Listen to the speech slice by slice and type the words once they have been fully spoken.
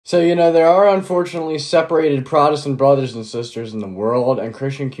So, there are unfortunately separated Protestant brothers and sisters in the world and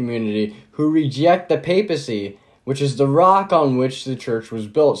Christian community who reject the papacy, which is the rock on which the church was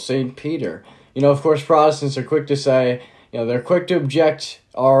built, St. Peter. Of course, Protestants are quick to say, they're quick to object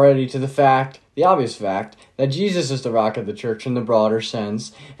already to the obvious fact, that Jesus is the rock of the church in the broader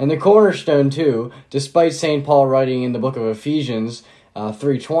sense, and the cornerstone too, despite St. Paul writing in the book of Ephesians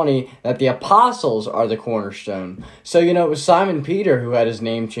 3:20 that the apostles are the cornerstone. So, it was Simon Peter who had his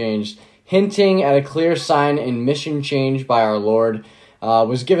name changed, hinting at a clear sign in mission change by our Lord,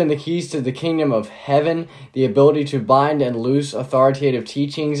 was given the keys to the kingdom of heaven, the ability to bind and loose authoritative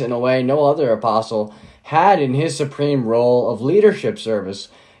teachings in a way no other apostle had in his supreme role of leadership service.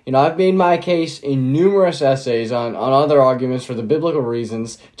 I've made my case in numerous essays on other arguments for the biblical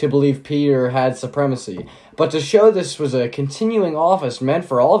reasons to believe Peter had supremacy. But to show this was a continuing office meant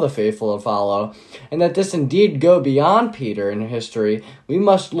for all the faithful to follow, and that this indeed go beyond Peter in history, we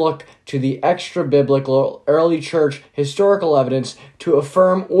must look to the extra-biblical early church historical evidence to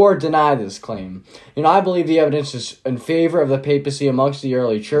affirm or deny this claim. I believe the evidence is in favor of the papacy amongst the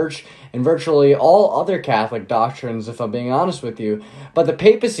early church, and virtually all other Catholic doctrines, if I'm being honest with you. But the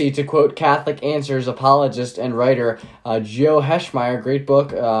papacy, to quote Catholic Answers apologist and writer Joe Heschmeyer, great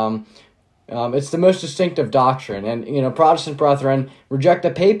book, it's the most distinctive doctrine. And, Protestant brethren reject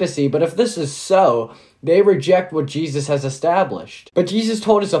the papacy, but if this is so, they reject what Jesus has established. But Jesus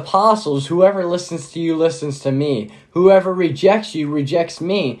told his apostles, whoever listens to you listens to me. Whoever rejects you rejects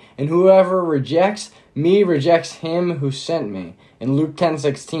me. And whoever rejects me rejects him who sent me. In Luke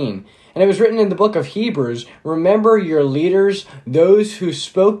 10:16. And it was written in the book of Hebrews, remember your leaders, those who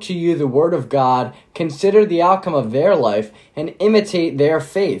spoke to you the word of God, consider the outcome of their life, and imitate their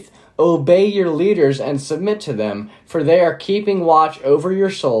faith. Obey your leaders and submit to them, for they are keeping watch over your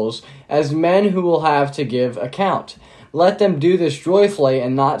souls, as men who will have to give account. Let them do this joyfully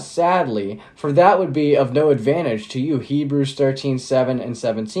and not sadly, for that would be of no advantage to you. Hebrews 13:7 and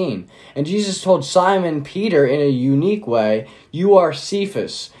 17. And Jesus told Simon Peter in a unique way, you are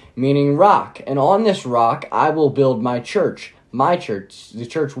Cephas, meaning rock, and on this rock I will build my church, the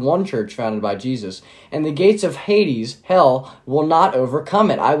church, one church founded by Jesus, and the gates of Hades, hell, will not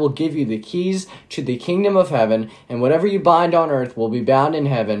overcome it. I will give you the keys to the kingdom of heaven, and whatever you bind on earth will be bound in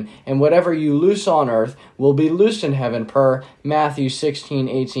heaven, and whatever you loose on earth will be loosed in heaven, per Matthew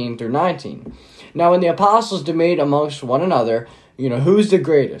 16:18 through 19. Now, when the apostles debate amongst one another, who's the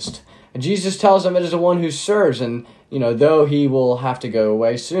greatest? And Jesus tells them it is the one who serves, and, though he will have to go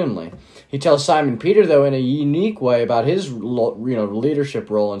away soonly. He tells Simon Peter, though, in a unique way about his, leadership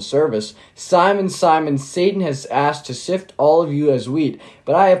role and service. Simon, Simon, Satan has asked to sift all of you as wheat,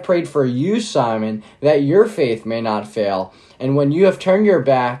 but I have prayed for you, Simon, that your faith may not fail. And when you have turned your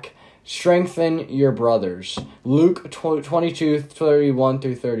back, strengthen your brothers. Luke 22:31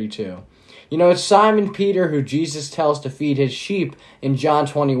 through 32. It's Simon Peter who Jesus tells to feed his sheep in John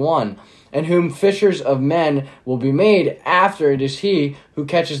 21, and whom fishers of men will be made after it is he who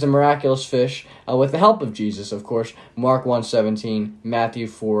catches the miraculous fish with the help of Jesus, of course, Mark 1:17, Matthew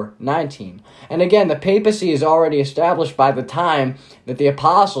 4:19. And again, the papacy is already established by the time that the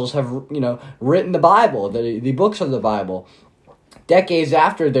apostles have, written the Bible, the books of the Bible, decades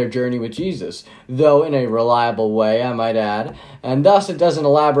after their journey with Jesus, though in a reliable way, I might add, and thus it doesn't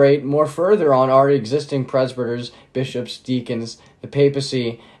elaborate more further on already existing presbyters, bishops, deacons, the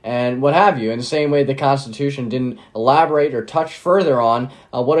papacy, and what have you, in the same way the Constitution didn't elaborate or touch further on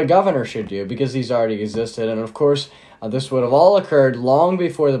what a governor should do, because these already existed, and of course, this would have all occurred long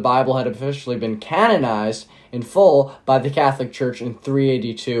before the Bible had officially been canonized in full by the Catholic Church in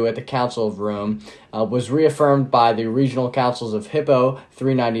 382 at the Council of Rome, was reaffirmed by the regional councils of Hippo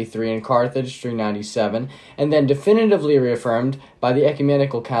 393 and Carthage 397, and then definitively reaffirmed by the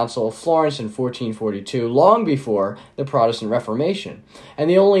Ecumenical Council of Florence in 1442, long before the Protestant Reformation. And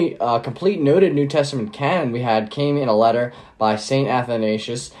the only complete noted New Testament canon we had came in a letter by St.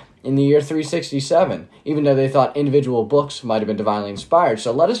 Athanasius in the year 367, even though they thought individual books might have been divinely inspired.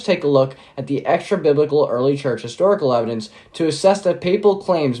 So let us take a look at the extra-biblical early church historical evidence to assess the papal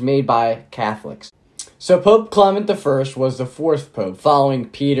claims made by Catholics. So Pope Clement I was the fourth pope, following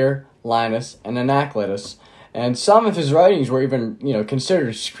Peter, Linus, and Anacletus, and some of his writings were even,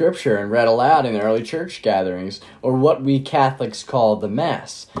 considered scripture and read aloud in early church gatherings, or what we Catholics call the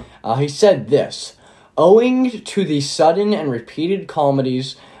Mass. He said this, owing to the sudden and repeated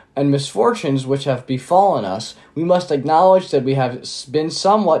calamities and misfortunes which have befallen us, we must acknowledge that we have been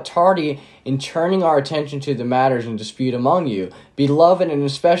somewhat tardy in turning our attention to the matters in dispute among you, beloved, and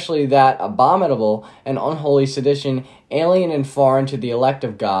especially that abominable and unholy sedition, alien and foreign to the elect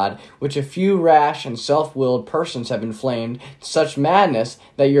of God, which a few rash and self-willed persons have inflamed to such madness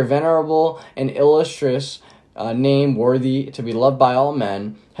that your venerable and illustrious name, worthy to be loved by all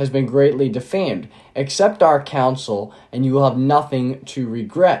men, has been greatly defamed. Accept our counsel, and you will have nothing to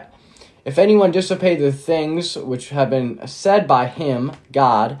regret. If anyone dissipate the things which have been said by him,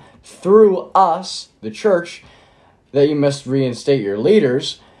 God, through us, the church, that you must reinstate your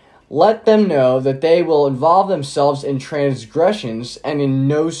leaders, let them know that they will involve themselves in transgressions and in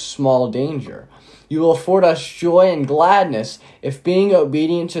no small danger. You will afford us joy and gladness if, being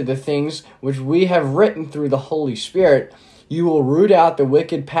obedient to the things which we have written through the Holy Spirit, you will root out the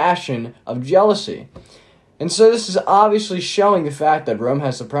wicked passion of jealousy. And so this is obviously showing the fact that Rome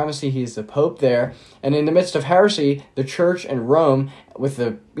has supremacy. He is the Pope there. And in the midst of heresy, the Church and Rome, with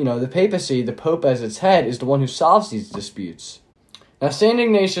the Papacy, the Pope as its head, is the one who solves these disputes. Now, St.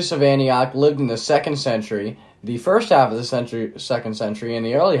 Ignatius of Antioch lived in the 2nd century. The first half of the 2nd century and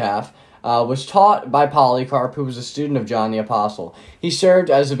the early half was taught by Polycarp, who was a student of John the Apostle. He served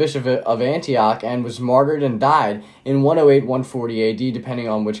as the bishop of Antioch and was martyred and died in 108-140 AD, depending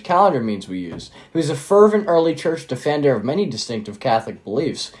on which calendar means we use. He was a fervent early church defender of many distinctive Catholic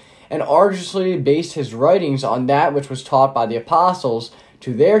beliefs, and arduously based his writings on that which was taught by the apostles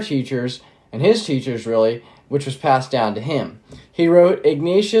to their teachers, and his teachers really, which was passed down to him. He wrote,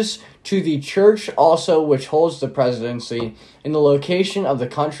 Ignatius, to the church also which holds the presidency in the location of the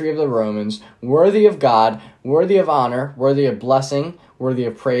country of the Romans, worthy of God, worthy of honor, worthy of blessing, worthy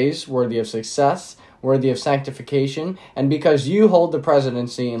of praise, worthy of success, worthy of sanctification, and because you hold the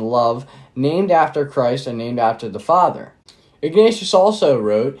presidency in love, named after Christ and named after the Father. Ignatius also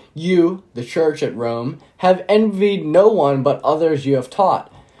wrote, you, the church at Rome, have envied no one but others you have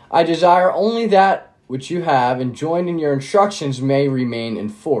taught. I desire only that which you have enjoined in your instructions may remain in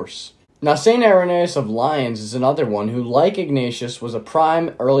force. Now, St. Irenaeus of Lyons is another one who, like Ignatius, was a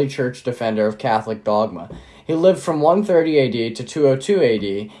prime early church defender of Catholic dogma. He lived from 130 AD to 202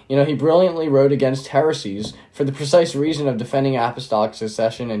 AD. He brilliantly wrote against heresies for the precise reason of defending apostolic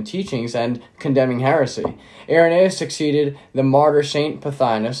succession and teachings and condemning heresy. Irenaeus succeeded the martyr St.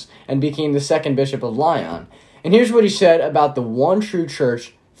 Pothinus and became the 2nd bishop of Lyon. And here's what he said about the one true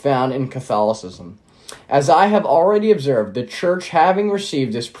church found in Catholicism. As I have already observed, the church, having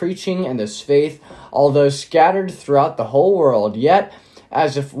received this preaching and this faith, although scattered throughout the whole world, yet,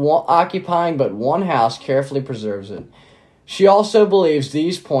 as if occupying but one house, carefully preserves it. She also believes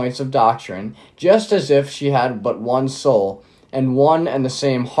these points of doctrine, just as if she had but one soul, and one and the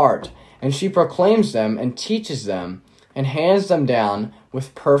same heart, and she proclaims them and teaches them, and hands them down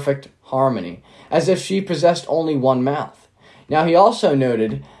with perfect harmony, as if she possessed only one mouth. Now he also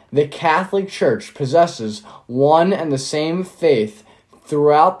noted, the Catholic Church possesses one and the same faith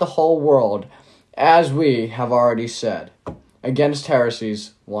throughout the whole world, as we have already said. Against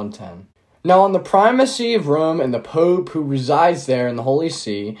Heresies, 110. Now, on the primacy of Rome and the Pope who resides there in the Holy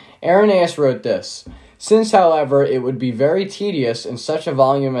See, Irenaeus wrote this, Since, however, it would be very tedious in such a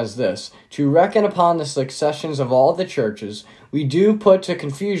volume as this to reckon upon the successions of all the churches, we do put to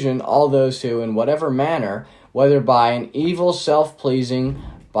confusion all those who, in whatever manner, whether by an evil self-pleasing,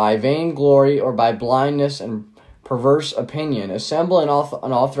 by vainglory, or by blindness and perverse opinion, assemble in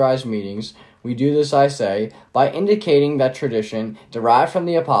unauthorized meetings. We do this, I say, by indicating that tradition, derived from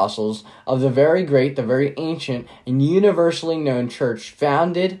the apostles, of the very great, the very ancient, and universally known church,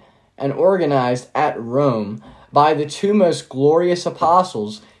 founded and organized at Rome by the two most glorious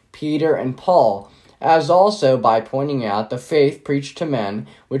apostles, Peter and Paul, as also by pointing out the faith preached to men,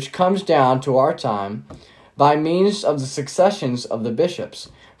 which comes down to our time, by means of the successions of the bishops.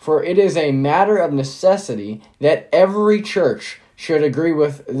 For it is a matter of necessity that every church should agree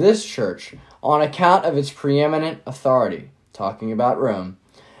with this church on account of its preeminent authority. Talking about Rome.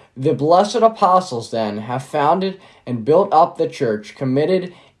 The blessed apostles, then, have founded and built up the church,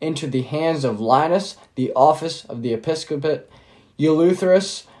 committed into the hands of Linus the office of the episcopate.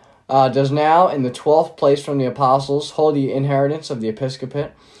 Eleutherus does now, in the 12th place from the apostles, hold the inheritance of the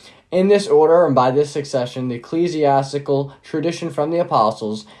episcopate. In this order and by this succession, the ecclesiastical tradition from the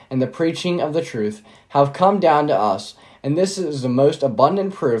apostles and the preaching of the truth have come down to us, and this is the most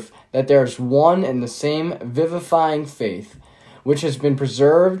abundant proof that there is one and the same vivifying faith, which has been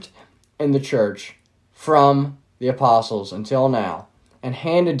preserved in the church from the apostles until now, and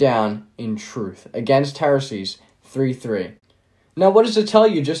handed down in truth. Against Heresies, 3:3. Now, what does it tell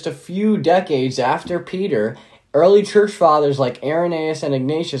you? Just a few decades after Peter, Early church fathers like Irenaeus and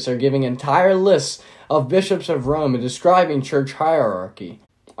Ignatius are giving entire lists of bishops of Rome and describing church hierarchy.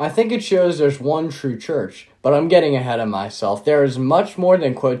 I think it shows there's one true church, but I'm getting ahead of myself. There is much more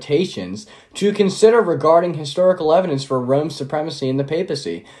than quotations to consider regarding historical evidence for Rome's supremacy in the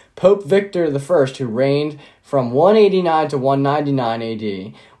papacy. Pope Victor I, who reigned from 189 to 199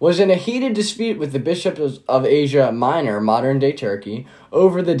 AD, was in a heated dispute with the bishops of Asia Minor, modern-day Turkey,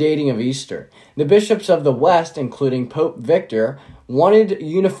 over the dating of Easter. The bishops of the West, including Pope Victor, wanted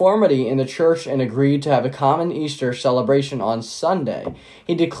uniformity in the church and agreed to have a common Easter celebration on Sunday.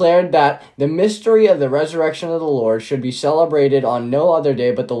 He declared that the mystery of the resurrection of the Lord should be celebrated on no other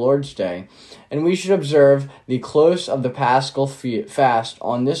day but the Lord's Day, and we should observe the close of the Paschal fast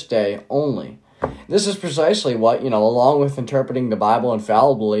on this day only. This is precisely what, along with interpreting the Bible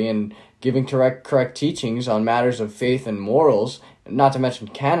infallibly and giving correct teachings on matters of faith and morals, not to mention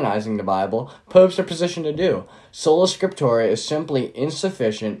canonizing the Bible, popes are positioned to do. Sola Scriptura is simply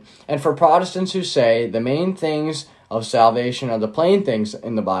insufficient, and for Protestants who say the main things of salvation are the plain things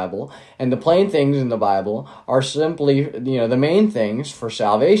in the Bible, and the plain things in the Bible are simply, the main things for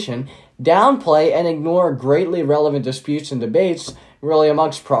salvation, downplay and ignore greatly relevant disputes and debates really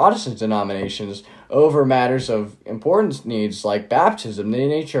amongst Protestant denominations over matters of important needs like baptism, the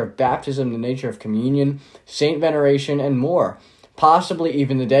nature of baptism, the nature of communion, saint veneration, and more. Possibly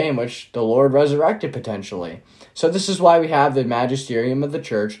even the day in which the Lord resurrected potentially. So this is why we have the magisterium of the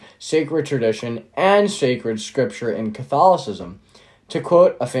church, sacred tradition, and sacred scripture in Catholicism. To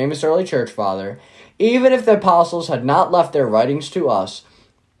quote a famous early church father, even if the apostles had not left their writings to us,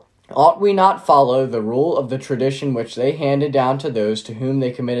 ought we not follow the rule of the tradition which they handed down to those to whom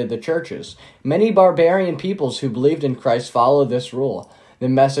they committed the churches? Many barbarian peoples who believed in Christ followed this rule, the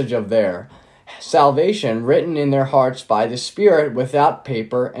message of their salvation written in their hearts by the Spirit without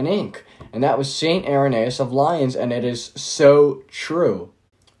paper and ink. And that was St. Irenaeus of Lyons, and it is so true.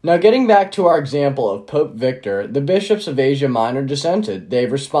 Now, getting back to our example of Pope Victor, the bishops of Asia Minor dissented. They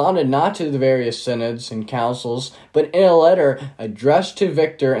responded not to the various synods and councils, but in a letter addressed to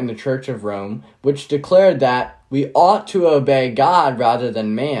Victor in the Church of Rome, which declared that we ought to obey God rather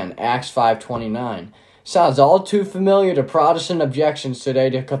than man, Acts 5:29. Sounds all too familiar to Protestant objections today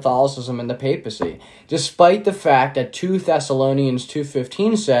to Catholicism and the papacy, despite the fact that 2 Thessalonians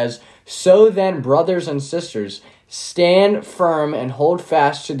 2:15 says, "So then, brothers and sisters, stand firm and hold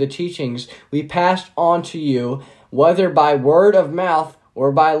fast to the teachings we passed on to you, whether by word of mouth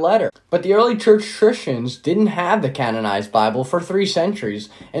or by letter." But the early church Christians didn't have the canonized Bible for 3 centuries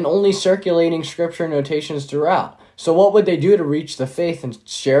and only circulating scripture notations throughout. So what would they do to reach the faith and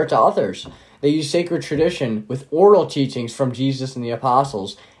share it to others? They used sacred tradition with oral teachings from Jesus and the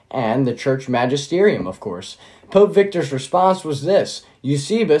apostles, and the church magisterium, of course. Pope Victor's response was this.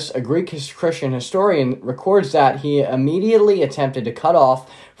 Eusebius, a Greek Christian historian, records that he immediately attempted to cut off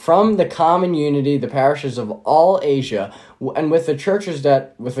from the common unity the parishes of all Asia, and with the churches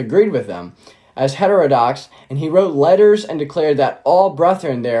that agreed with them, as heterodox, and he wrote letters and declared that all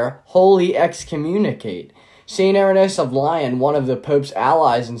brethren there wholly excommunicate. St. Irenaeus of Lyons, one of the Pope's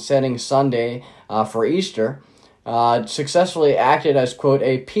allies in setting Sunday for Easter, successfully acted as, quote,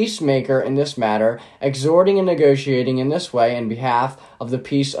 a peacemaker in this matter, exhorting and negotiating in this way in behalf of the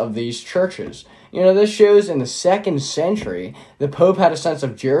peace of these churches. This shows in the 2nd century, the Pope had a sense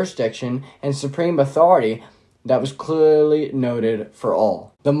of jurisdiction and supreme authority that was clearly noted for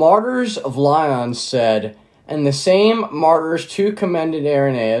all. The martyrs of Lyons said, and the same martyrs too commended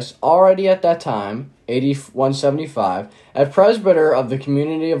Irenaeus, already at that time, AD 175, as presbyter of the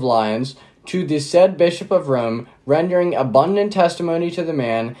community of Lyons, to the said Bishop of Rome, rendering abundant testimony to the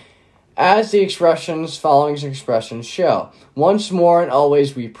man, as the following expressions show. Once more and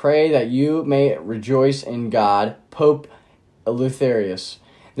always we pray that you may rejoice in God, Pope Eleutherius.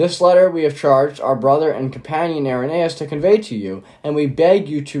 This letter we have charged our brother and companion Irenaeus to convey to you, and we beg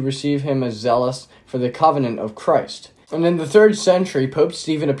you to receive him as zealous for the covenant of Christ. And in the 3rd century, Pope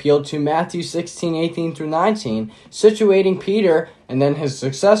Stephen appealed to Matthew 16:18-19, situating Peter and then his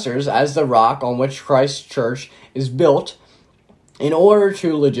successors as the rock on which Christ's church is built, in order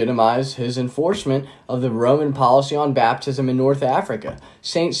to legitimize his enforcement of the Roman policy on baptism in North Africa.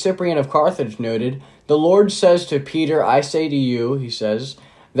 St. Cyprian of Carthage noted, "The Lord says to Peter, I say to you," he says,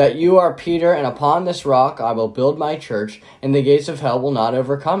 "that you are Peter, and upon this rock I will build my church, and the gates of hell will not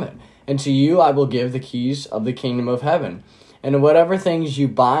overcome it. And to you I will give the keys of the kingdom of heaven. And whatever things you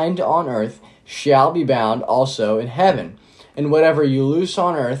bind on earth shall be bound also in heaven. And whatever you loose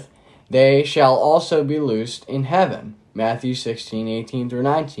on earth, they shall also be loosed in heaven." Matthew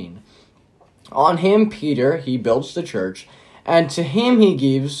 16:18-19. On him, Peter, he builds the church, and to him he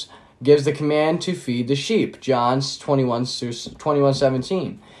gives gives the command to feed the sheep, John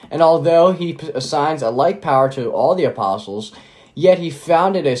 21:17. And although he assigns a like power to all the apostles, yet he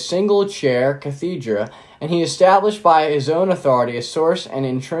founded a single chair cathedra, and he established by his own authority a source and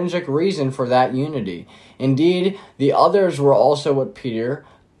intrinsic reason for that unity. Indeed, the others were also with Peter,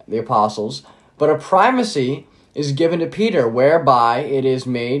 the apostles, but a primacy is given to Peter, whereby it is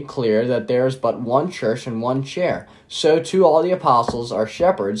made clear that there is but one church and one chair. So too all the apostles are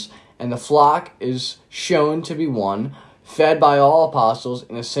shepherds, and the flock is shown to be one, fed by all apostles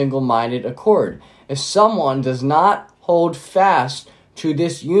in a single-minded accord. If someone does not hold fast to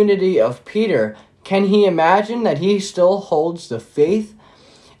this unity of Peter, can he imagine that he still holds the faith?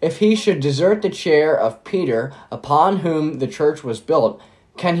 If he should desert the chair of Peter, upon whom the church was built,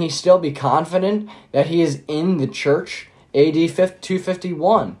 can he still be confident that he is in the church? A.D.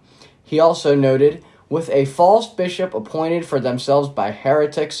 251. He also noted, with a false bishop appointed for themselves by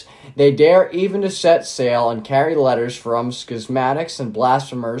heretics, they dare even to set sail and carry letters from schismatics and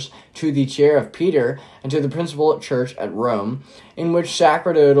blasphemers to the chair of Peter and to the principal church at Rome, in which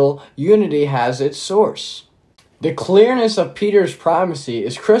sacerdotal unity has its source. The clearness of Peter's primacy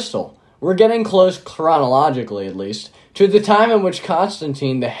is crystal. We're getting close, chronologically at least, to the time in which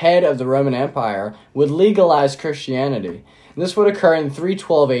Constantine, the head of the Roman Empire, would legalize Christianity. This would occur in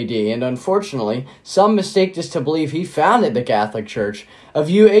 312 AD, and unfortunately, some mistake this to believe he founded the Catholic Church. A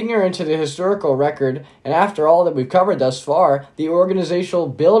view ignorant to the historical record, and after all that we've covered thus far, the organizational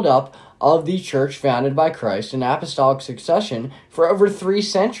build-up of the church founded by Christ in apostolic succession for over 3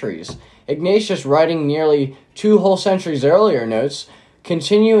 centuries. Ignatius, writing nearly 2 whole centuries earlier, notes,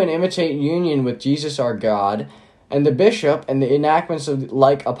 "Continue and imitate union with Jesus our God, and the bishop, and the enactments of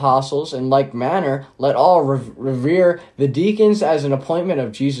like apostles, in like manner, let all revere the deacons as an appointment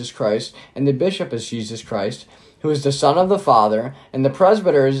of Jesus Christ, and the bishop as Jesus Christ, who is the Son of the Father, and the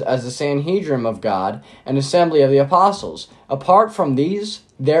presbyters as the Sanhedrim of God, and assembly of the apostles. Apart from these,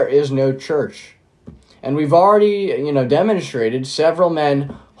 there is no church." And we've already, demonstrated several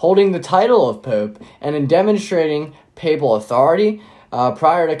men holding the title of Pope, and in demonstrating papal authority,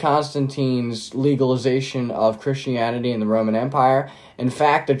 prior to Constantine's legalization of Christianity in the Roman Empire. In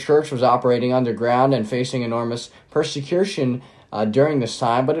fact, the church was operating underground and facing enormous persecution during this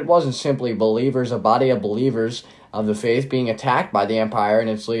time, but it wasn't simply believers, a body of believers of the faith being attacked by the empire and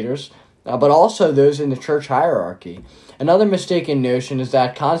its leaders, but also those in the church hierarchy. Another mistaken notion is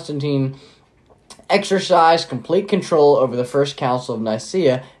that Constantine exercised complete control over the First Council of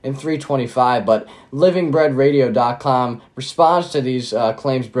Nicaea in 325, but LivingBreadRadio.com responds to these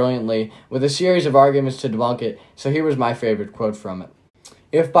claims brilliantly with a series of arguments to debunk it, so here was my favorite quote from it.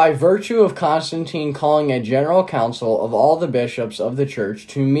 "If by virtue of Constantine calling a general council of all the bishops of the church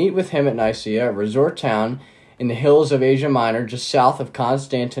to meet with him at Nicaea, a resort town in the hills of Asia Minor just south of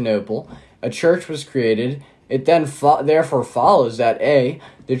Constantinople, a church was created, it then therefore follows that A,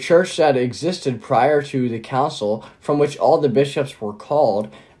 the church that existed prior to the council, from which all the bishops were called,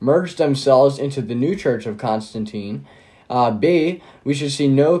 merged themselves into the new church of Constantine. B, we should see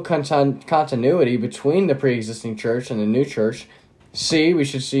no continuity between the pre-existing church and the new church. C, we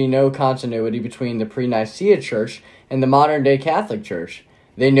should see no continuity between the pre-Nicea church and the modern-day Catholic Church."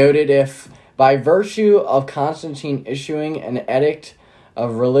 They noted, if by virtue of Constantine issuing an edict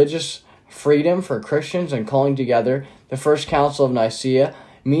of religious freedom for Christians and calling together the First Council of Nicaea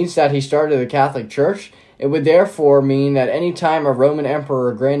means that he started the Catholic Church, it would therefore mean that any time a Roman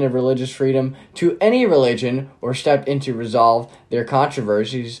emperor granted religious freedom to any religion or stepped in to resolve their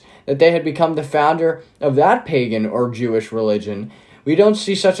controversies, that they had become the founder of that pagan or Jewish religion. We don't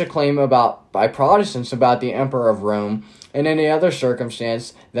see such a claim by Protestants about the Emperor of Rome in any other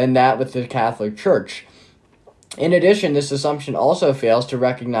circumstance than that with the Catholic Church. In addition, this assumption also fails to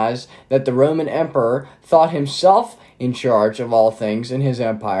recognize that the Roman emperor thought himself in charge of all things in his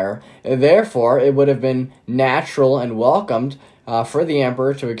empire. Therefore, it would have been natural and welcomed for the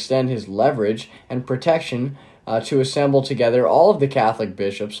emperor to extend his leverage and protection to assemble together all of the Catholic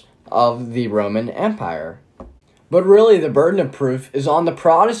bishops of the Roman Empire. But really, the burden of proof is on the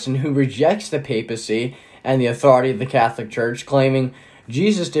Protestant who rejects the papacy and the authority of the Catholic Church, claiming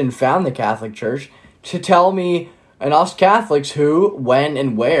Jesus didn't found the Catholic Church, to tell me and us Catholics who, when,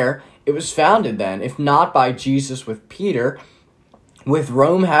 and where it was founded then, if not by Jesus with Peter, with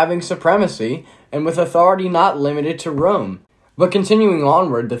Rome having supremacy, and with authority not limited to Rome. But continuing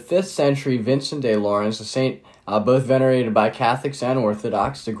onward, the 5th century Vincent de Laurens, a saint both venerated by Catholics and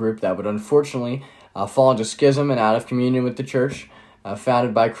Orthodox, the group that would unfortunately fall into schism and out of communion with the Church,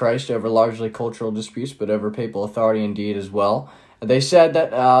 founded by Christ over largely cultural disputes, but over papal authority indeed as well. They said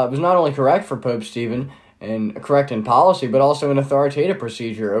that it was not only correct for Pope Stephen in policy, but also in authoritative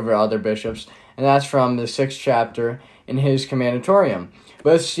procedure over other bishops, and that's from the 6th chapter in his Commandatorium.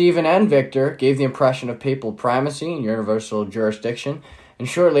 Both Stephen and Victor gave the impression of papal primacy and universal jurisdiction, and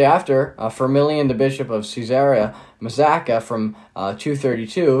shortly after, Firmilian, the bishop of Caesarea Massaca from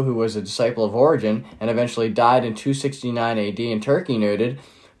 232, who was a disciple of Origen and eventually died in 269 AD in Turkey, noted,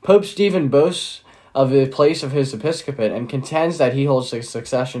 Pope Stephen boasts of the place of his episcopate and contends that he holds the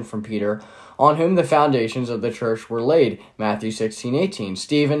succession from Peter, on whom the foundations of the church were laid, Matthew 16:18.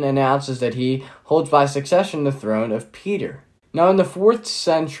 Stephen announces that he holds by succession the throne of Peter. Now, in the 4th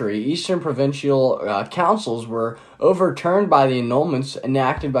century, Eastern provincial councils were overturned by the annulments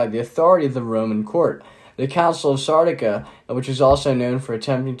enacted by the authority of the Roman court. The Council of Sardica, which is also known for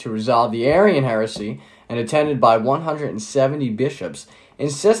attempting to resolve the Arian heresy and attended by 170 bishops,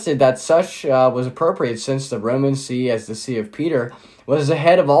 insisted that such was appropriate since the Roman See, as the See of Peter, was the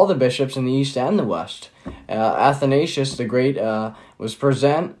head of all the bishops in the East and the West. Athanasius the Great was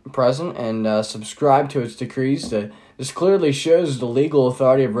present and subscribed to its decrees. This clearly shows the legal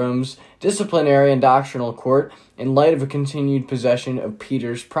authority of Rome's disciplinary and doctrinal court in light of a continued possession of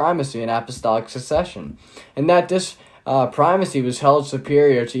Peter's primacy and apostolic succession. And that this primacy was held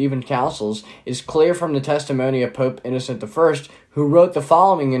superior to even councils is clear from the testimony of Pope Innocent I, who wrote the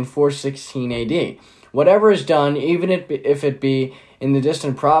following in 416 AD. Whatever is done, even if it be in the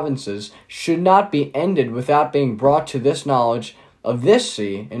distant provinces, should not be ended without being brought to this knowledge of this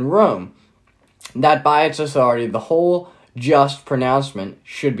see in Rome, that by its authority the whole just pronouncement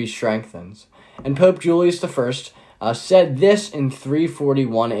should be strengthened. And Pope Julius I said this in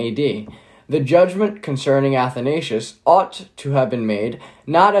 341 AD. The judgment concerning Athanasius ought to have been made,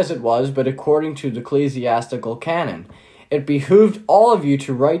 not as it was, but according to the ecclesiastical canon. It behooved all of you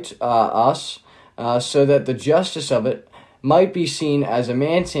to write us, so that the justice of it might be seen as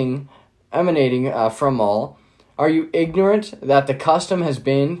emanating from all. Are you ignorant that the custom has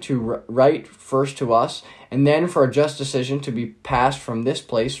been to write first to us, and then for a just decision to be passed from this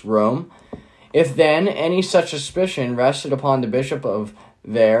place, Rome? If then any such suspicion rested upon the bishop of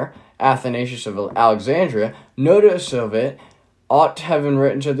there, Athanasius of Alexandria, notice of it ought to have been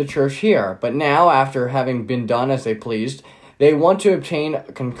written to the church here. But now, after having been done as they pleased, they want to obtain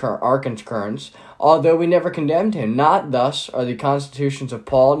our concurrence, although we never condemned him. Not thus are the constitutions of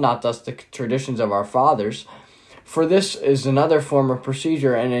Paul, not thus the traditions of our fathers. For this is another form of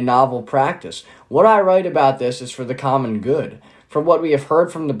procedure and a novel practice. What I write about this is for the common good. From what we have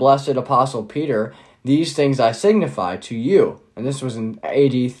heard from the blessed Apostle Peter, these things I signify to you. And this was in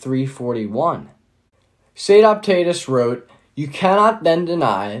AD 341. St. Optatus wrote, You cannot then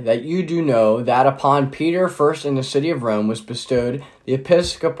deny that you do know that upon Peter first in the city of Rome was bestowed the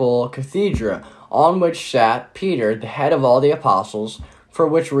episcopal cathedra, on which sat Peter, the head of all the apostles, for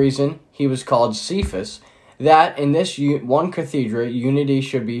which reason he was called Cephas, that in this one cathedra unity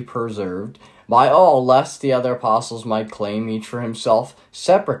should be preserved by all, lest the other apostles might claim each for himself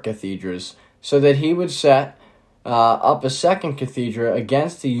separate cathedrals, so that he would set up a second cathedra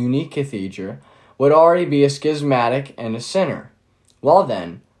against the unique cathedra, would already be a schismatic and a sinner. Well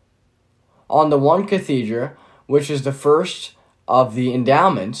then, on the one cathedra, which is the first of the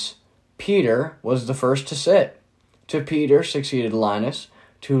endowments, Peter was the first to sit. To Peter succeeded Linus,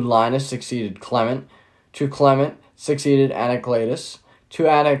 to Linus succeeded Clement, to Clement succeeded Anacletus, to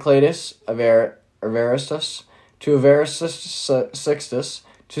Anacletus Everestus, to Everestus Sixtus,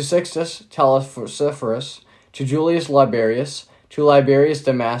 to Sixtus Telesiphorus, to Julius Liberius, to Liberius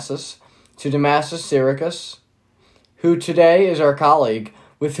Damasus, to Damasus Syricus, who today is our colleague,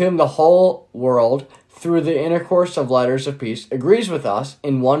 with whom the whole world, through the intercourse of letters of peace, agrees with us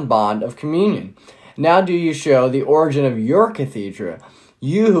in one bond of communion. Now do you show the origin of your cathedra,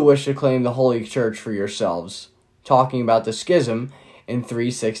 you who wish to claim the Holy Church for yourselves, talking about the schism in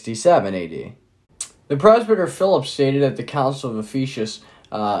 367 AD. The presbyter Philip stated at the Council of Ephesus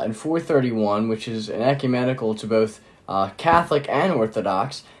in 431, which is an ecumenical to both Catholic and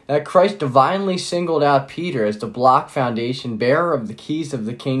Orthodox, that Christ divinely singled out Peter as the block foundation, bearer of the keys of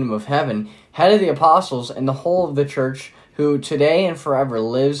the kingdom of heaven, head of the apostles, and the whole of the church, who today and forever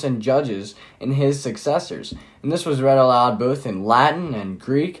lives and judges in his successors. And this was read aloud both in Latin and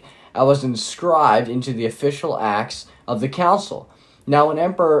Greek, and was inscribed into the official acts of the council. Now, when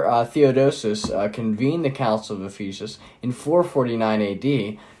Emperor Theodosius convened the Council of Ephesus in 449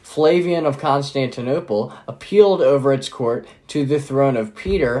 AD, Flavian of Constantinople appealed over its court to the throne of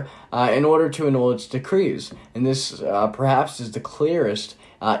Peter in order to annul its decrees. And this perhaps is the clearest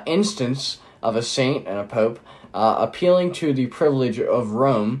instance of a saint and a pope appealing to the privilege of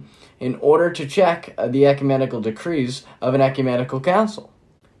Rome in order to check the ecumenical decrees of an ecumenical council.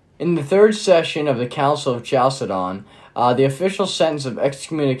 In the third session of the Council of Chalcedon, the official sentence of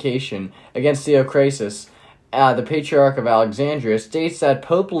excommunication against Theocrates, the Patriarch of Alexandria, states that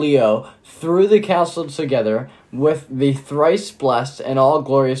Pope Leo threw the council together with the thrice-blessed and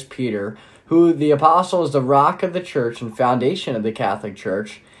all-glorious Peter, who the apostle is the rock of the church and foundation of the Catholic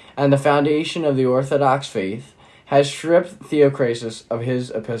Church, and the foundation of the Orthodox faith, has stripped Theocrates of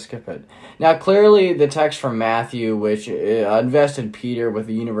his episcopate. Now, clearly, the text from Matthew, which invested Peter with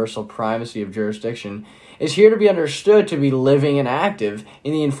the universal primacy of jurisdiction, is here to be understood to be living and active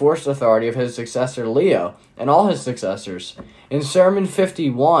in the enforced authority of his successor Leo and all his successors. In Sermon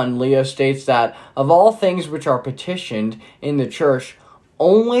 51, Leo states that of all things which are petitioned in the church,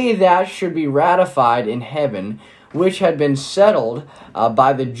 only that should be ratified in heaven, which had been settled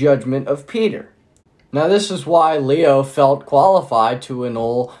by the judgment of Peter. Now, this is why Leo felt qualified to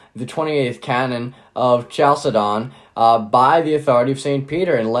annul the 28th canon of Chalcedon by the authority of St.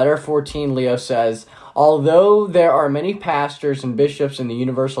 Peter. In Letter 14, Leo says, "Although there are many pastors and bishops in the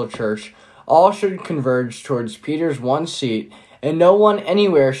universal church, all should converge towards Peter's one seat, and no one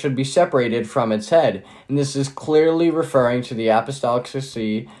anywhere should be separated from its head." And this is clearly referring to the Apostolic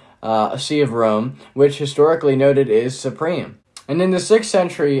See of Rome, which historically noted is supreme. And in the 6th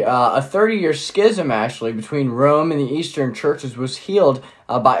century, a 30-year schism, actually, between Rome and the Eastern churches was healed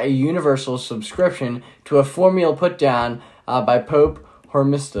by a universal subscription to a formula put down by Pope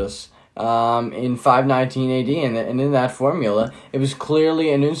Hormisdas in 519 AD. And in that formula, it was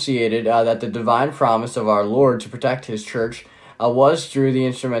clearly enunciated that the divine promise of our Lord to protect his church was through the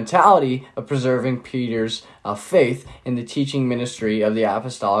instrumentality of preserving Peter's faith in the teaching ministry of the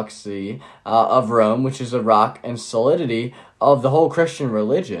Apostolic See of Rome, which is the rock and solidity of the whole Christian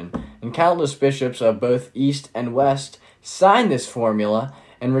religion. And countless bishops of both East and West signed this formula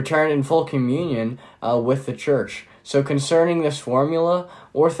and returned in full communion with the church. So concerning this formula,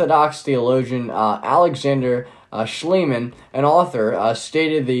 Orthodox theologian Alexander Schliemann, an author,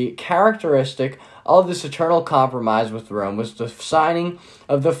 stated the characteristic of this eternal compromise with Rome was the signing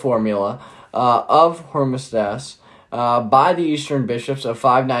of the formula of Hormisdas by the Eastern bishops of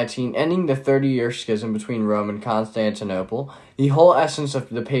 519, ending the 30-year schism between Rome and Constantinople. The whole essence of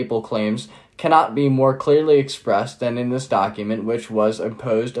the papal claims cannot be more clearly expressed than in this document, which was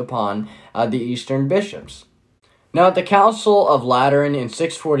imposed upon the Eastern bishops. Now, at the Council of Lateran in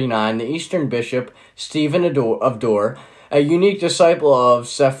 649, the Eastern bishop Stephen of Dor, a unique disciple of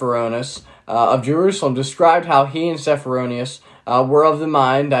Sephorinus of Jerusalem, described how he and Sephorinus were of the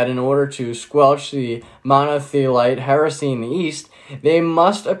mind that in order to squelch the monothelite heresy in the East, they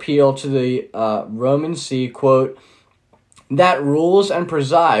must appeal to the Roman See, quote, "that rules and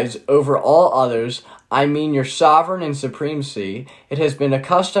presides over all others, I mean your sovereign and supreme See. It has been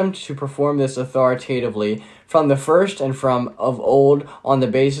accustomed to perform this authoritatively from the first and from of old on the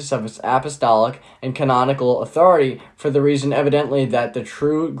basis of its apostolic and canonical authority, for the reason evidently that the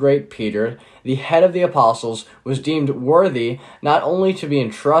true great Peter, the head of the apostles, was deemed worthy not only to be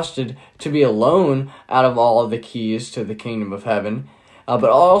entrusted to be alone out of all the keys to the kingdom of heaven, but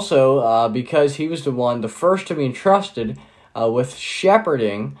also because he was the first to be entrusted with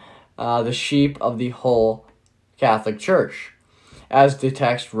shepherding the sheep of the whole Catholic Church. As the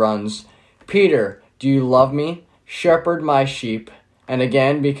text runs, "Peter, do you love me? Shepherd my sheep." And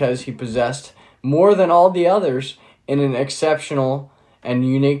again, because he possessed more than all the others in an exceptional and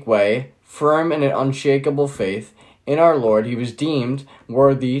unique way, firm and an unshakable faith in our Lord, he was deemed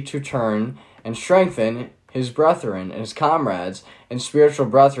worthy to turn and strengthen his brethren and his comrades and spiritual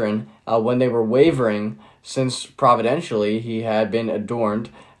brethren when they were wavering, since providentially he had been adorned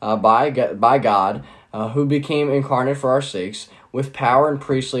by God, who became incarnate for our sakes, with power and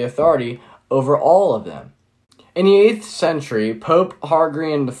priestly authority over all of them. In the 8th century, Pope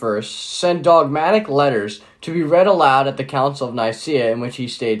Hadrian I sent dogmatic letters to be read aloud at the Council of Nicaea, in which he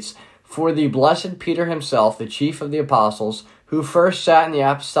states, "For the blessed Peter himself, the chief of the apostles, who first sat in the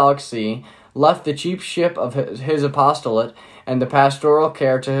Apostolic See, left the chiefship of his apostolate and the pastoral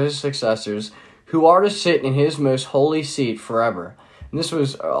care to his successors, who are to sit in his most holy seat forever." And this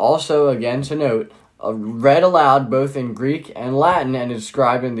was also, again to note, read aloud both in Greek and Latin and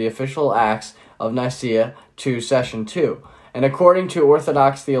inscribed in the official Acts of Nicaea to Session 2. And according to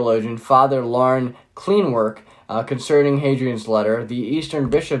Orthodox theologian Father Lauren Kleinwerk, concerning Hadrian's letter, the Eastern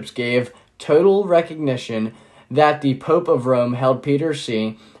bishops gave total recognition that the Pope of Rome held Peter's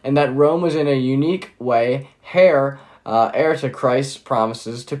see, and that Rome was in a unique way heir to Christ's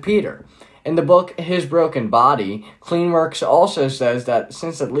promises to Peter. In the book His Broken Body, Kleinwerk also says that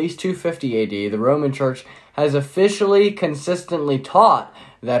since at least 250 AD, the Roman Church has officially consistently taught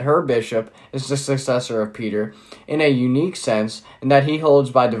that her bishop is the successor of Peter in a unique sense, and that he holds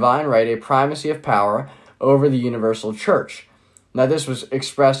by divine right a primacy of power over the universal church. Now, this was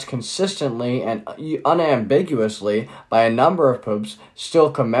expressed consistently and unambiguously by a number of popes still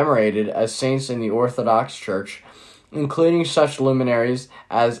commemorated as saints in the Orthodox Church, including such luminaries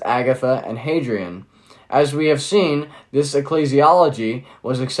as Agatha and Hadrian. As we have seen, this ecclesiology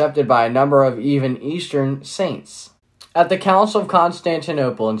was accepted by a number of even Eastern saints. At the Council of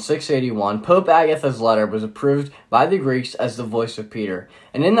Constantinople in 681, Pope Agatha's letter was approved by the Greeks as the voice of Peter.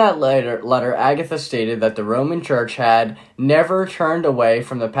 And in that letter, Agatha stated that the Roman Church had never turned away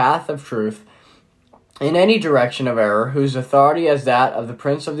from the path of truth in any direction of error, whose authority as that of the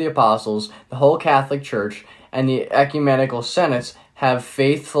Prince of the Apostles, the whole Catholic Church, and the ecumenical senates have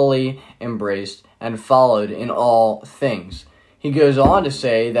faithfully embraced and followed in all things. He goes on to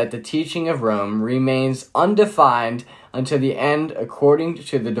say that the teaching of Rome remains undefined unto the end according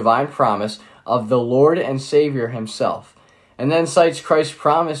to the divine promise of the Lord and Savior himself. And then cites Christ's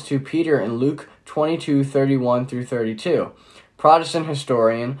promise to Peter in Luke 22:31-32. Protestant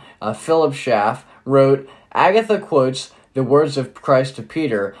historian Philip Schaff wrote, Agatha quotes the words of Christ to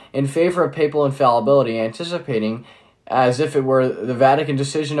Peter in favor of papal infallibility, anticipating as if it were the Vatican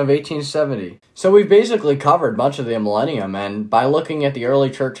decision of 1870. So we've basically covered much of the millennium, and by looking at the early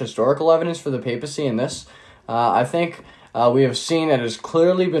church historical evidence for the papacy in this, I think we have seen that it has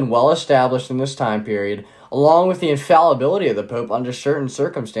clearly been well established in this time period, along with the infallibility of the Pope under certain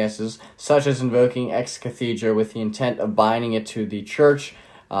circumstances, such as invoking ex cathedra with the intent of binding it to the Church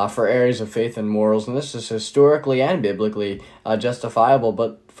for areas of faith and morals, and this is historically and biblically justifiable.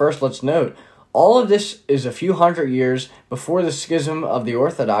 But first, let's note, all of this is a few hundred years before the schism of the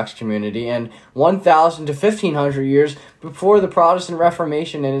Orthodox community and 1,000 to 1,500 years before the Protestant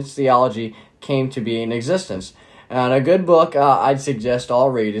Reformation and its theology came to be in existence. And a good book I'd suggest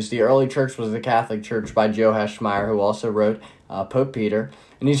all read is The Early Church Was the Catholic Church by Joe Heschmeyer, who also wrote Pope Peter.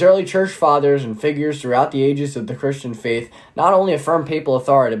 And these early church fathers and figures throughout the ages of the Christian faith not only affirm papal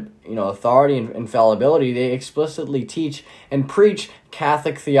authority and infallibility, they explicitly teach and preach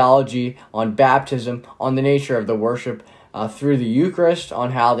Catholic theology on baptism, on the nature of the worship through the Eucharist,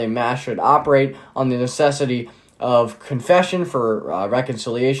 on how the Mass should operate, on the necessity of confession for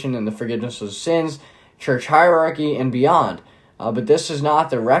reconciliation and the forgiveness of sins, church hierarchy, and beyond. But this is not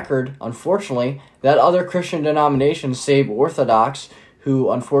the record, unfortunately, that other Christian denominations, save Orthodox,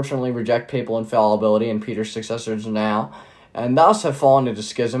 who unfortunately reject papal infallibility and Peter's successors now, and thus have fallen into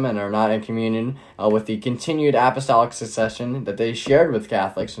schism and are not in communion with the continued apostolic succession that they shared with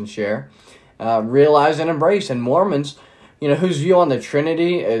Catholics and realize and embrace. And Mormons, whose view on the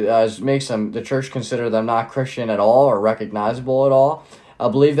Trinity makes the church consider them not Christian at all or recognizable at all,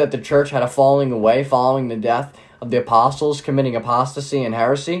 believe that the church had a falling away following the death of the apostles, committing apostasy and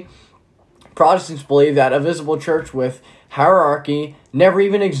heresy. Protestants believe that a visible church with hierarchy never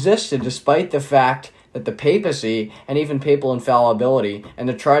even existed, despite the fact that the papacy and even papal infallibility and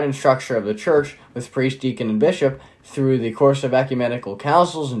the trident structure of the church with priest, deacon, and bishop through the course of ecumenical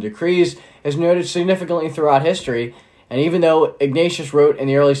councils and decrees is noted significantly throughout history. And even though Ignatius wrote in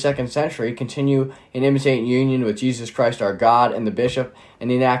the early 2nd century, continue and imitate union with Jesus Christ our God and the bishop and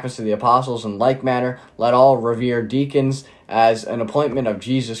the enactments of the apostles in like manner, let all revere deacons as an appointment of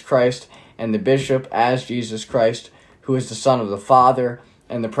Jesus Christ and the bishop as Jesus Christ, who is the Son of the Father,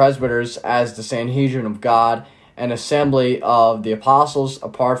 and the presbyters as the Sanhedrin of God, an assembly of the apostles.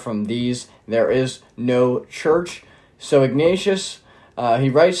 Apart from these, there is no church. So Ignatius, he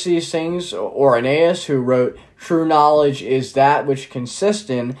writes these things, or Irenaeus, who wrote, true knowledge is that which consists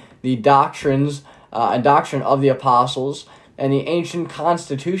in the doctrines and doctrine of the apostles and the ancient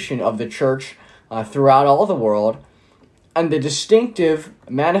constitution of the church throughout all the world, and the distinctive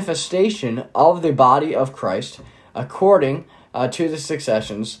manifestation of the body of Christ according to the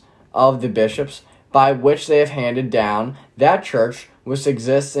successions of the bishops by which they have handed down that church which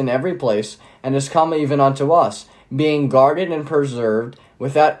exists in every place and has come even unto us, being guarded and preserved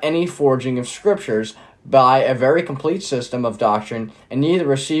without any forging of scriptures by a very complete system of doctrine, and neither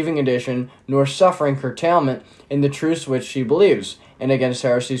receiving addition nor suffering curtailment in the truths which she believes, and against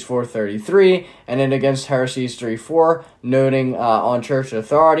heresies 4:33, and in against heresies 3:4, noting on church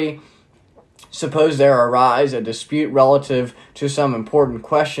authority. Suppose there arise a dispute relative to some important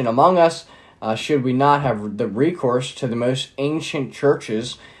question among us, should we not have the recourse to the most ancient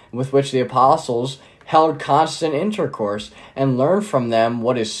churches with which the apostles held constant intercourse, and learn from them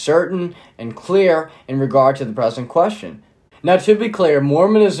what is certain and clear in regard to the present question? Now, to be clear,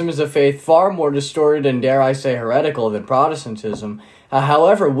 Mormonism is a faith far more distorted and, dare I say, heretical than Protestantism.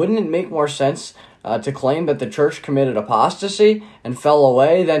 However, wouldn't it make more sense to claim that the church committed apostasy and fell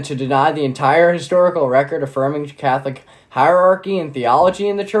away than to deny the entire historical record affirming Catholic hierarchy and theology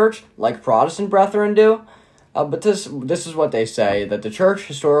in the church, like Protestant brethren do. But this is what they say, that the church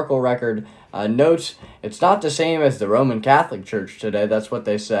historical record notes it's not the same as the Roman Catholic Church today. That's what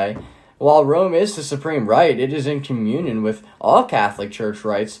they say. While Rome is the supreme right, it is in communion with all Catholic Church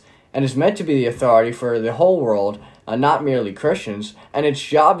rights and is meant to be the authority for the whole world, not merely Christians, and its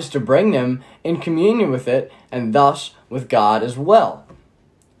job is to bring them in communion with it and thus with God as well.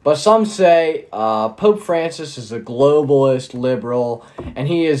 But some say Pope Francis is a globalist liberal and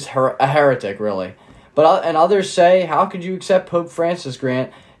he is a heretic, really. And others say, how could you accept Pope Francis,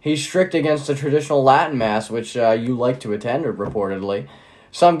 Grant? He's strict against the traditional Latin Mass, which you like to attend, reportedly.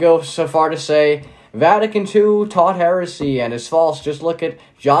 Some go so far to say, Vatican II taught heresy and is false. Just look at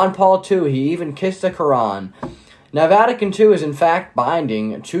John Paul II. He even kissed the Quran. Now, Vatican II is in fact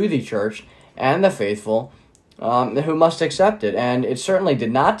binding to the Church and the faithful who must accept it. And it certainly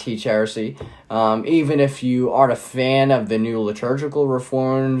did not teach heresy, even if you aren't a fan of the new liturgical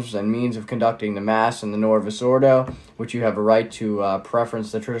reforms and means of conducting the Mass in the Novus Ordo, which you have a right to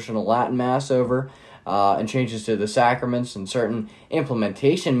preference the traditional Latin Mass over, and changes to the sacraments and certain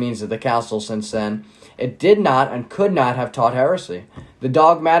implementation means of the Council since then. It did not and could not have taught heresy. The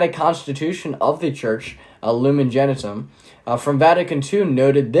dogmatic constitution of the Church, Lumen Gentium, from Vatican II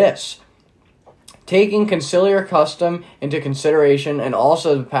noted this: taking conciliar custom into consideration and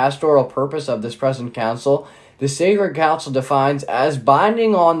also the pastoral purpose of this present council, the Sacred Council defines as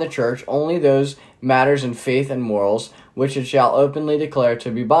binding on the Church only those matters in faith and morals which it shall openly declare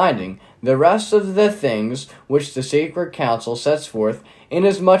to be binding. The rest of the things which the Sacred Council sets forth,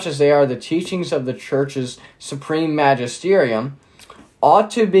 inasmuch as they are the teachings of the Church's supreme magisterium,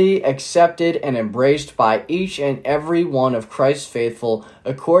 ought to be accepted and embraced by each and every one of Christ's faithful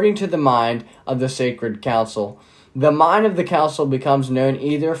according to the mind of the Sacred Council. The mind of the Council becomes known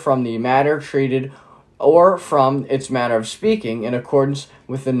either from the matter treated or from its manner of speaking in accordance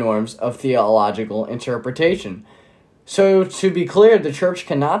with the norms of theological interpretation. So, to be clear, the Church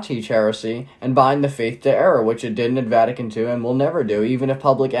cannot teach heresy and bind the faith to error, which it didn't at Vatican II and will never do, even if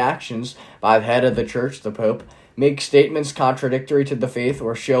public actions by the head of the Church, the Pope, make statements contradictory to the faith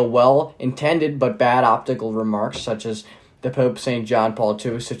or show well-intended but bad optical remarks, such as the Pope St. John Paul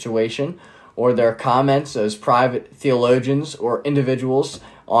II situation, or their comments as private theologians or individuals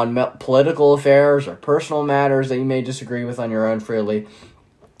on political affairs or personal matters that you may disagree with on your own freely.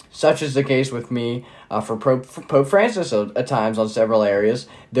 Such is the case with me for Pope Francis at times on several areas,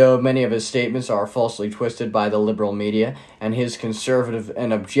 though many of his statements are falsely twisted by the liberal media and his conservative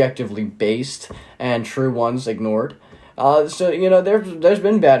and objectively based and true ones ignored. There's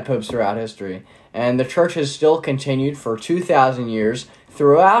been bad popes throughout history, and the Church has still continued for 2,000 years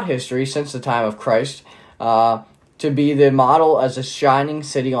throughout history since the time of Christ to be the model as a shining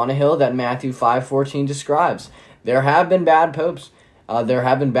city on a hill that Matthew 5:14 describes. There have been bad popes. There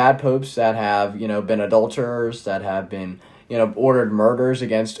have been bad popes that have, been adulterers, that have been, ordered murders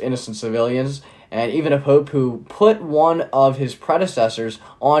against innocent civilians, and even a pope who put one of his predecessors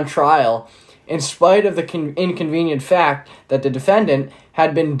on trial in spite of the inconvenient fact that the defendant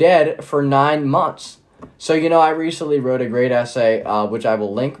had been dead for 9 months. So, I recently wrote a great essay, which I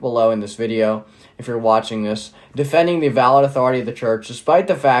will link below in this video, if you're watching this, defending the valid authority of the Church, despite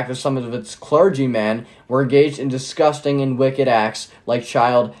the fact that some of its clergymen were engaged in disgusting and wicked acts like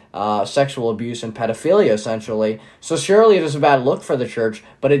child sexual abuse and pedophilia, essentially. So surely it is a bad look for the Church,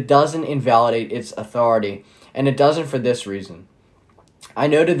 but it doesn't invalidate its authority, and it doesn't for this reason. I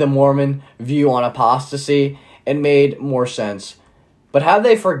noted the Mormon view on apostasy. It made more sense. But have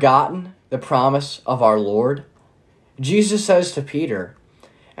they forgotten the promise of our Lord? Jesus says to Peter,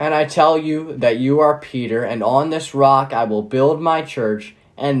 "And I tell you that you are Peter, and on this rock I will build my church,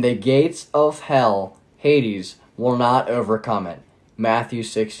 and the gates of hell," Hades, "will not overcome it." Matthew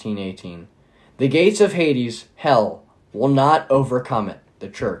 16:18. The gates of Hades, hell, will not overcome it, the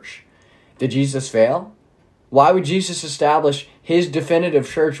church. Did Jesus fail? Why would Jesus establish his definitive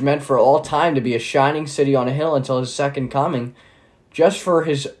church meant for all time to be a shining city on a hill until his second coming, just for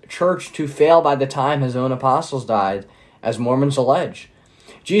his church to fail by the time his own apostles died, as Mormons allege?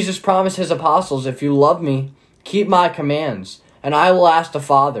 Jesus promised his apostles, "If you love me, keep my commands, and I will ask the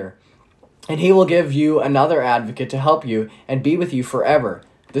Father, and he will give you another advocate to help you and be with you forever,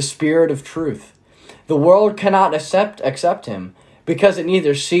 the Spirit of truth." The world cannot accept him, because it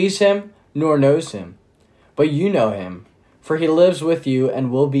neither sees him nor knows him. But you know him, for he lives with you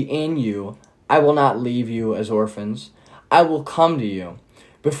and will be in you. I will not leave you as orphans. I will come to you.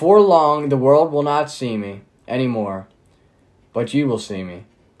 Before long, the world will not see me anymore, but you will see me,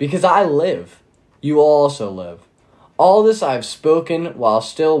 because I live. you will also live. All this I have spoken while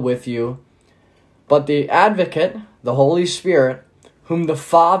still with you. But the Advocate, the Holy Spirit, whom the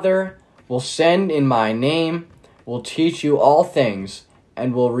Father will send in my name, will teach you all things,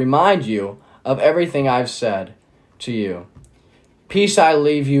 and will remind you of everything I've said to you. Peace I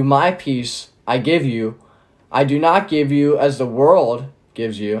leave you, my peace I give you. I do not give you as the world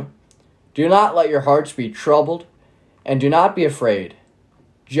gives you. Do not let your hearts be troubled, and do not be afraid.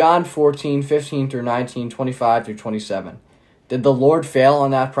 John 14:15-19, 25-27. Did the Lord fail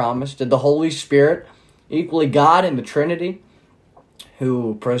on that promise? Did the Holy Spirit, equally God in the Trinity,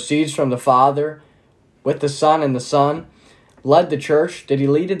 who proceeds from the Father with the Son and the Son, led the church? Did he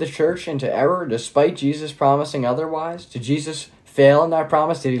lead the church into error despite Jesus promising otherwise? Did Jesus fail in that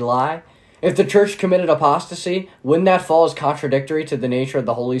promise? Did he lie? If the church committed apostasy, wouldn't that fall as contradictory to the nature of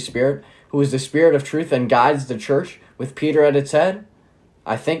the Holy Spirit, who is the Spirit of truth and guides the church with Peter at its head?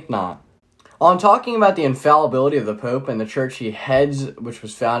 I think not. On talking about the infallibility of the Pope and the church he heads, which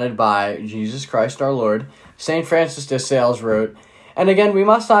was founded by Jesus Christ our Lord, St. Francis de Sales wrote, "And again, we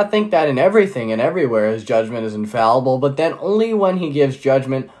must not think that in everything and everywhere his judgment is infallible, but then only when he gives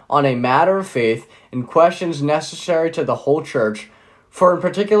judgment on a matter of faith in questions necessary to the whole church, for in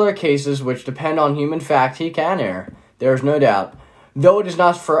particular cases which depend on human fact he can err, there is no doubt, though it is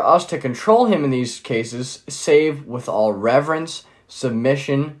not for us to control him in these cases, save with all reverence,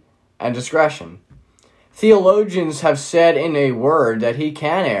 submission, and discretion. Theologians have said in a word that he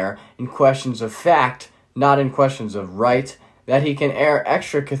can err in questions of fact, not in questions of right, that he can err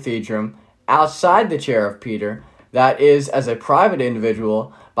extra cathedram, outside the chair of Peter, that is, as a private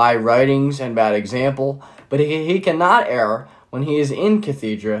individual, by writings and bad example, but he cannot err when he is in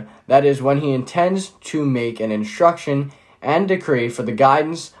cathedra, that is, when he intends to make an instruction and decree for the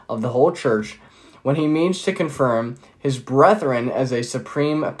guidance of the whole church, when he means to confirm his brethren as a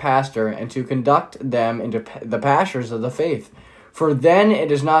supreme pastor and to conduct them into the pastures of the faith. For then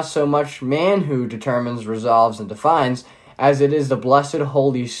it is not so much man who determines, resolves, and defines, as it is the blessed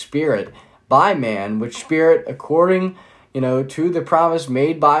Holy Spirit by man, which Spirit, according to the promise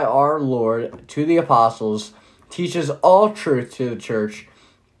made by our Lord to the apostles, teaches all truth to the church.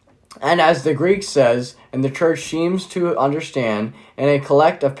 And as the Greek says, and the church seems to understand, in a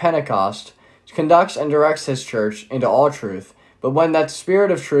collect of Pentecost, conducts and directs his church into all truth. But when that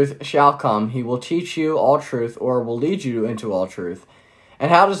Spirit of truth shall come, he will teach you all truth, or will lead you into all truth.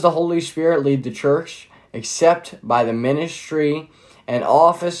 And how does the Holy Spirit lead the church? Except by the ministry and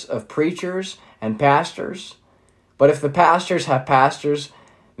office of preachers and pastors. But if the pastors have pastors,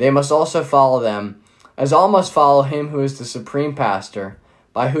 they must also follow them, as all must follow him who is the supreme pastor,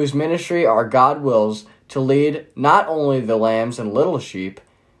 by whose ministry our God wills to lead not only the lambs and little sheep,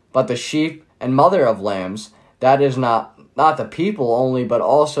 but the sheep and mother of lambs, that is not the people only, but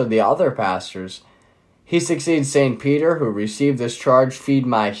also the other pastors. He succeeds St. Peter, who received this charge, feed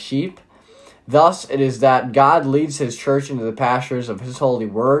my sheep. Thus it is that God leads his church into the pastures of his holy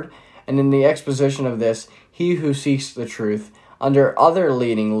word, and in the exposition of this, he who seeks the truth under other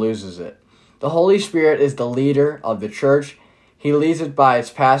leading loses it. The Holy Spirit is the leader of the church. He leads it by its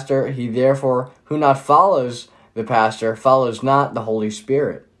pastor. He therefore, who not follows the pastor, follows not the Holy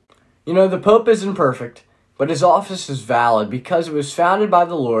Spirit. The Pope isn't perfect, but his office is valid because it was founded by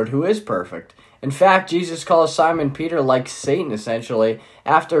the Lord, who is perfect. In fact, Jesus calls Simon Peter like Satan, essentially,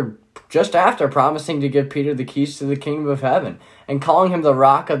 just after promising to give Peter the keys to the kingdom of heaven, and calling him the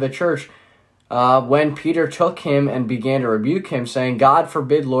rock of the church, when Peter took him and began to rebuke him, saying, God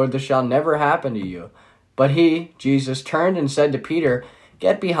forbid, Lord, this shall never happen to you. But he, Jesus, turned and said to Peter,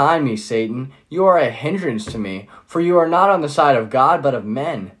 Get behind me, Satan. You are a hindrance to me, for you are not on the side of God, but of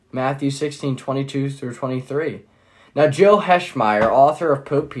men. Matthew 16:22-23. Now, Joe Heschmeyer, author of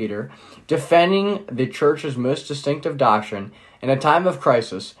Pope Peter, defending the church's most distinctive doctrine in a time of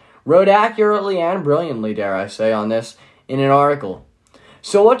crisis, wrote accurately and brilliantly, dare I say, on this in an article.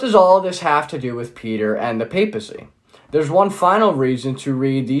 So what does all of this have to do with Peter and the papacy? There's one final reason to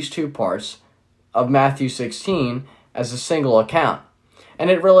read these two parts of Matthew 16 as a single account, and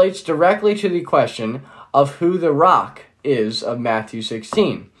it relates directly to the question of who the rock is of Matthew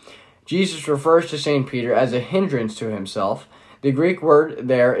 16. Jesus refers to St. Peter as a hindrance to himself. The Greek word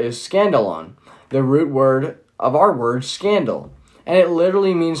there is scandalon, the root word of our word scandal, and it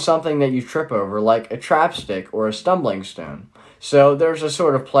literally means something that you trip over, like a trapstick or a stumbling stone. So there's a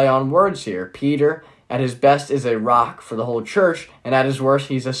sort of play on words here. Peter, at his best, is a rock for the whole church, and at his worst,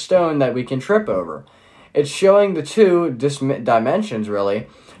 he's a stone that we can trip over. It's showing the two dimensions, really,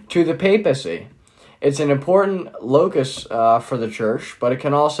 to the papacy. It's an important locus for the church, but it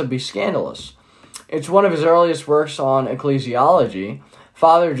can also be scandalous. It's one of his earliest works on ecclesiology,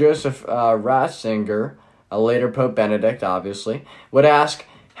 Father Joseph Ratzinger, a later Pope Benedict, obviously, would ask,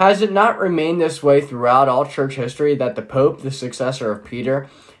 has it not remained this way throughout all church history that the Pope, the successor of Peter,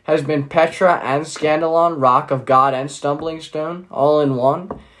 has been Petra and Scandalon, rock of God and stumbling stone, all in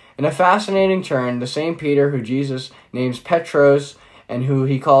one? In a fascinating turn, the same Peter who Jesus names Petros and who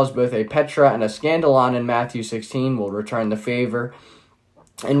he calls both a Petra and a Scandalon in Matthew 16 will return the favor.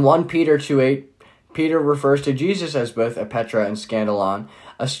 In 1 Peter 2:8, Peter refers to Jesus as both a Petra and Scandalon,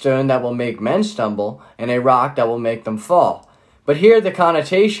 a stone that will make men stumble and a rock that will make them fall. But here the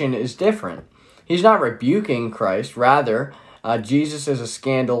connotation is different. He's not rebuking Christ. Rather, Jesus is a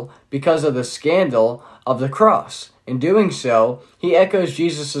scandal because of the scandal of the cross. In doing so, he echoes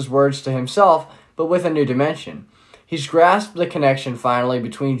Jesus' words to himself, but with a new dimension. He's grasped the connection, finally,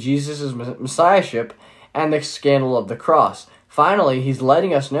 between Jesus' messiahship and the scandal of the cross. Finally, he's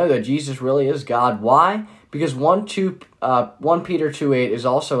letting us know that Jesus really is God. Why? Because 1 Peter 2:8 is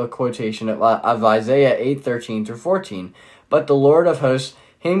also a quotation of Isaiah 8:13 through 14. But the Lord of hosts,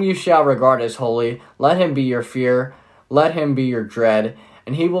 him you shall regard as holy. Let him be your fear. Let him be your dread.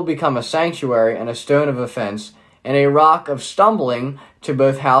 And he will become a sanctuary and a stone of offense, and a rock of stumbling to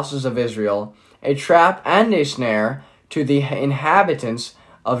both houses of Israel, a trap and a snare to the inhabitants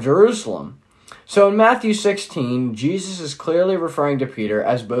of Jerusalem. So in Matthew 16, Jesus is clearly referring to Peter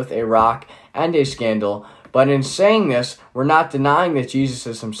as both a rock and a scandal, but in saying this, we're not denying that Jesus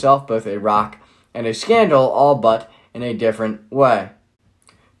is himself both a rock and a scandal, all but in a different way.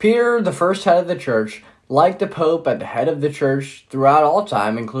 Peter, the first head of the church, like the Pope at the head of the church throughout all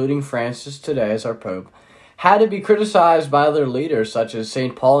time, including Francis today as our Pope, had to be criticized by other leaders such as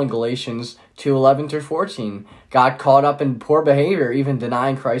St. Paul in Galatians 2:11 through 14, got caught up in poor behavior, even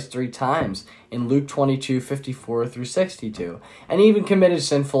denying Christ 3 times in Luke 22:54 through 62, and even committed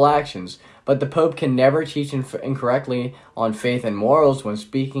sinful actions. But the Pope can never teach incorrectly on faith and morals when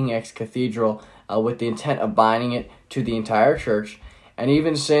speaking ex cathedra with the intent of binding it to the entire church, and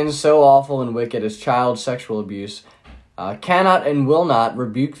even sins so awful and wicked as child sexual abuse cannot and will not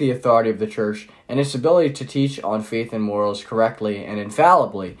rebuke the authority of the church and its ability to teach on faith and morals correctly and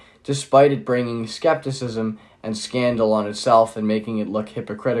infallibly, despite it bringing skepticism and scandal on itself and making it look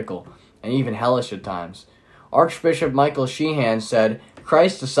hypocritical and even hellish at times. Archbishop Michael Sheehan said,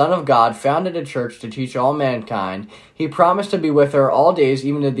 Christ, the Son of God, founded a church to teach all mankind. He promised to be with her all days,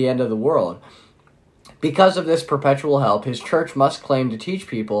 even to the end of the world. Because of this perpetual help, his church must claim to teach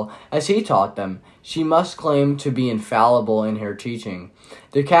people as he taught them. She must claim to be infallible in her teaching.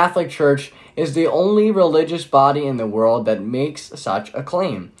 The Catholic Church is the only religious body in the world that makes such a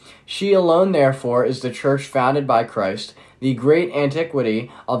claim. She alone, therefore, is the church founded by Christ. The great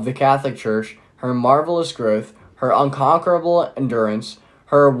antiquity of the Catholic Church, her marvelous growth, her unconquerable endurance,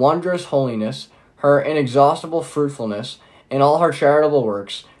 her wondrous holiness, her inexhaustible fruitfulness in all her charitable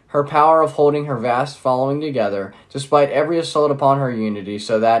works, her power of holding her vast following together, despite every assault upon her unity,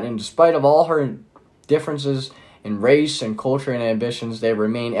 so that, in despite of all her differences in race and culture and ambitions, they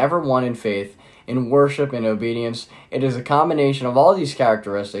remain ever one in faith, in worship and obedience. It is a combination of all these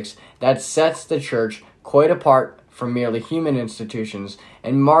characteristics that sets the Church quite apart from merely human institutions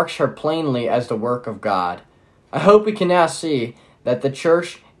and marks her plainly as the work of God. I hope we can now see that the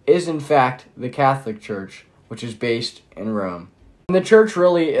Church is in fact the Catholic Church, which is based in Rome. The Church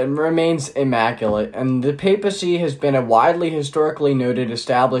really remains immaculate, and the Papacy has been a widely historically noted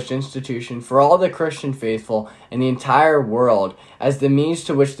established institution for all the Christian faithful in the entire world as the means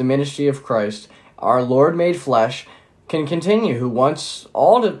to which the ministry of Christ, our Lord made flesh, can continue, who wants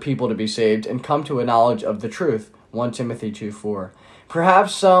all the people to be saved and come to a knowledge of the truth. 1 Timothy 2:4.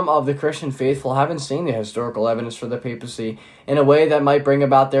 Perhaps some of the Christian faithful haven't seen the historical evidence for the Papacy in a way that might bring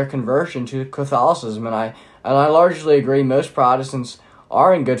about their conversion to Catholicism, and I largely agree. Most Protestants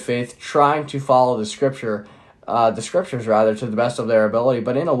are in good faith trying to follow the scriptures to the best of their ability,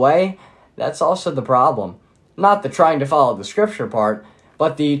 but in a way, that's also the problem. Not the trying to follow the scripture part,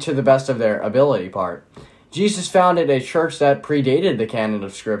 but the to the best of their ability part. Jesus founded a church that predated the canon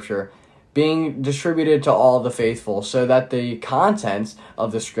of scripture, being distributed to all the faithful so that the contents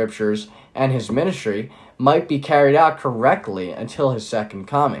of the scriptures and his ministry might be carried out correctly until his second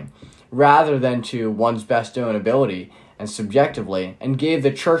coming, rather than to one's best own ability and subjectively, and gave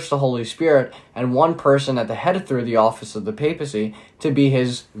the church the Holy Spirit and one person at the head through the office of the papacy to be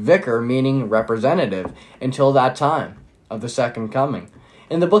his vicar, meaning representative, until that time of the second coming.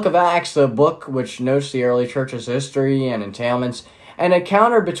 In the book of Acts, the book which notes the early church's history and entailments, an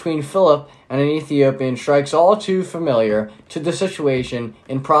encounter between Philip and an Ethiopian strikes all too familiar to the situation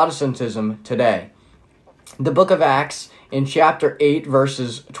in Protestantism today. The book of Acts, in chapter 8,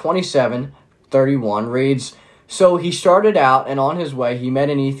 verses 27-31, reads, So he started out, and on his way he met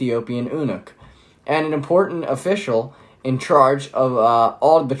an Ethiopian eunuch and an important official in charge of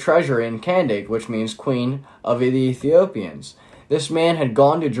all the treasury in Candace, which means queen of the Ethiopians. This man had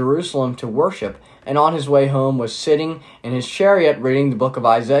gone to Jerusalem to worship, and on his way home was sitting in his chariot reading the book of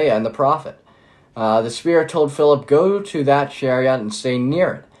Isaiah and the prophet. The Spirit told Philip, "Go to that chariot and stay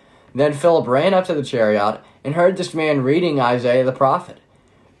near it." Then Philip ran up to the chariot and heard this man reading Isaiah the prophet.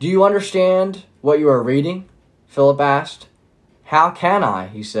 "Do you understand what you are reading?" Philip asked. "How can I,"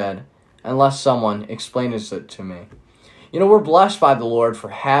 he said, "unless someone explains it to me?" We're blessed by the Lord for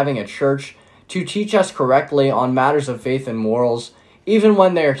having a church to teach us correctly on matters of faith and morals, even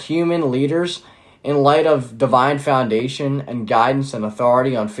when they're human leaders, in light of divine foundation and guidance and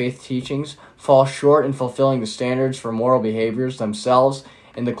authority on faith teachings, fall short in fulfilling the standards for moral behaviors themselves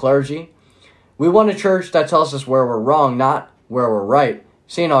in the clergy. We want a church that tells us where we're wrong, not where we're right.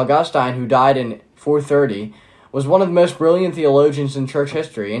 St. Augustine, who died in 430, was one of the most brilliant theologians in church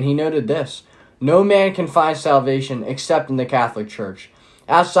history, and he noted this: "No man can find salvation except in the Catholic Church.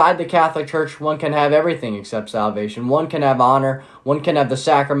 Outside the Catholic Church, one can have everything except salvation. One can have honor, one can have the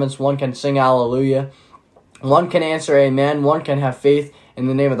sacraments, one can sing Alleluia, one can answer Amen, one can have faith in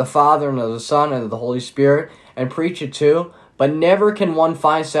the name of the Father and of the Son and of the Holy Spirit and preach it too, but never can one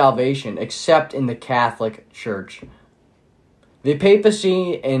find salvation except in the Catholic Church." The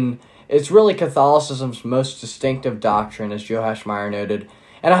papacy, it's really Catholicism's most distinctive doctrine, as Joash Meyer noted,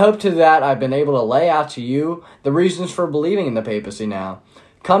 and I hope to that I've been able to lay out to you the reasons for believing in the papacy now.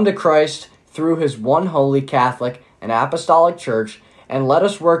 Come to Christ through his one holy Catholic and Apostolic Church, and let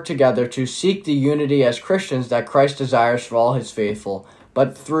us work together to seek the unity as Christians that Christ desires for all his faithful,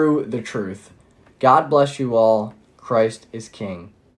 but through the truth. God bless you all. Christ is King.